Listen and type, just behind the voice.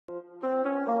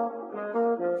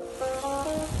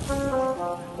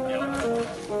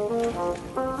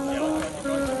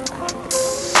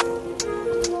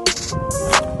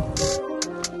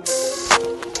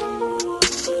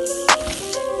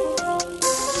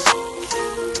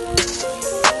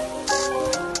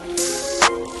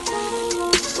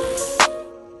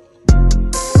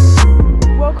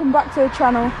to the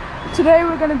channel. Today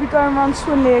we're going to be going around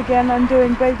Swinley again and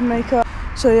doing baby makeup.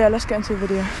 So yeah, let's get into the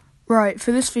video. Right,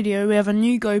 for this video we have a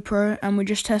new GoPro and we're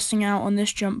just testing out on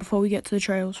this jump before we get to the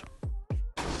trails.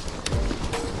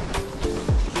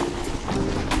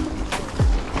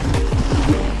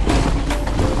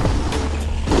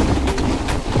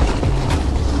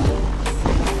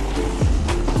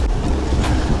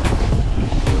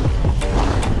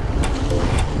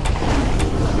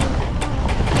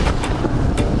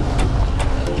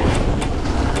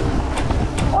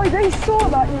 They saw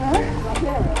that, you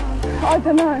know. I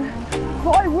don't know,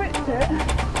 but I whipped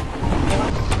it.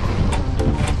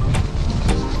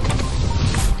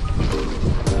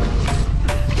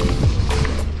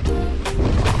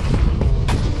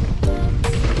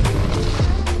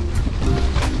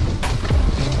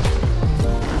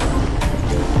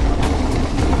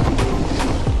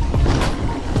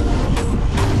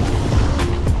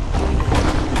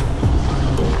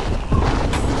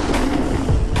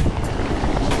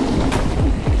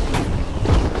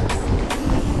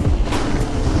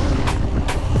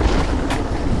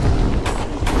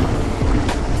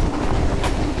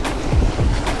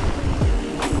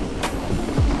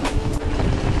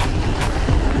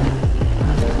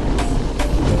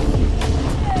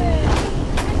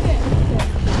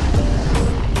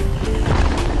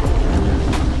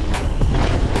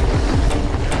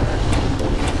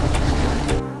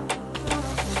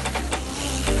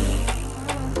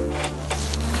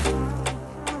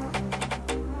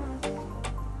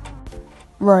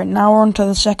 Right, now we're on to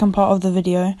the second part of the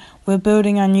video. We're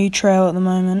building our new trail at the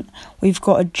moment. We've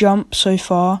got a jump so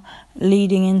far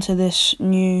leading into this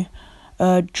new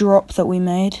drop that we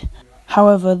made.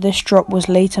 However, this drop was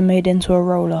later made into a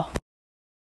roller.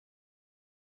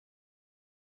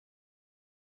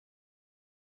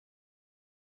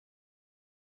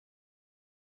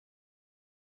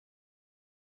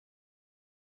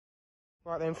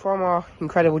 Right then, from our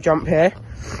incredible jump here,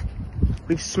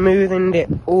 we've smoothened it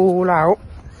all out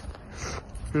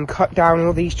and cut down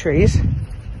all these trees,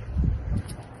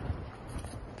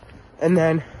 and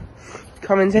then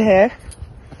come into here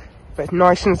but it's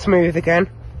nice and smooth again.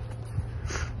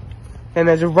 Then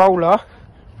there's a roller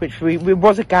which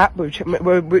was a gap which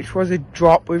was a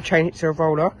drop. We've changed it to a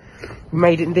roller, we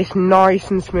made it this nice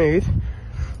and smooth,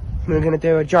 and we're going to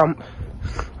do a jump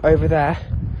over there.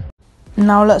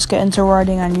 Now let's get into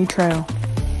riding our new trail.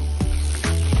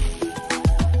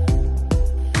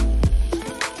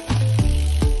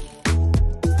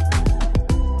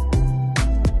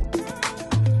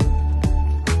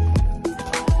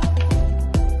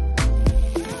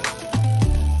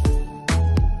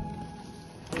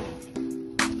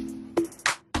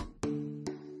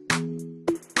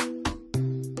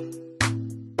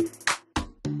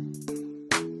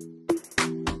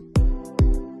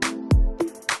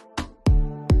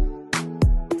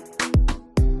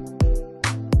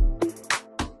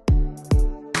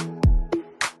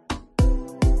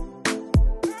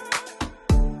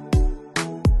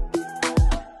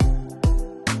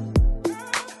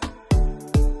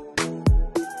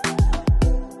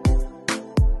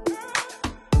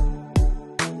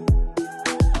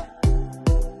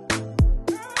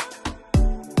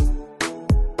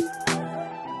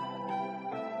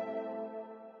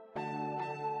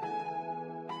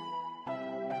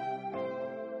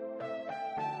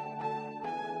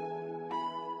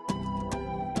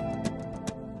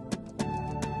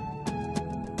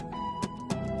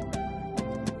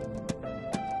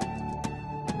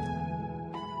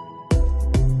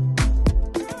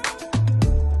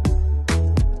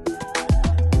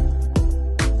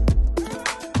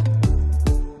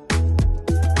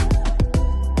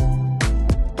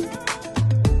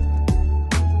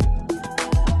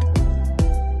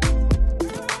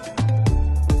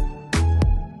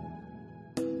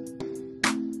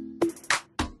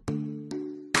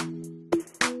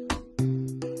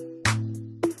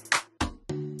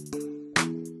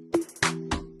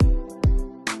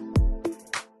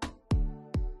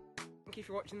 Thank you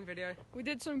for watching the video. We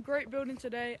did some great building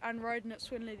today and riding at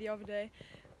Swinley the other day.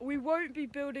 We won't be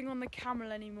building on the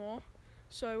camel anymore,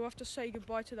 so we'll have to say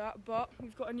goodbye to that, but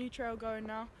we've got a new trail going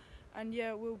now, and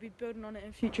yeah, we'll be building on it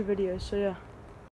in future videos, so yeah.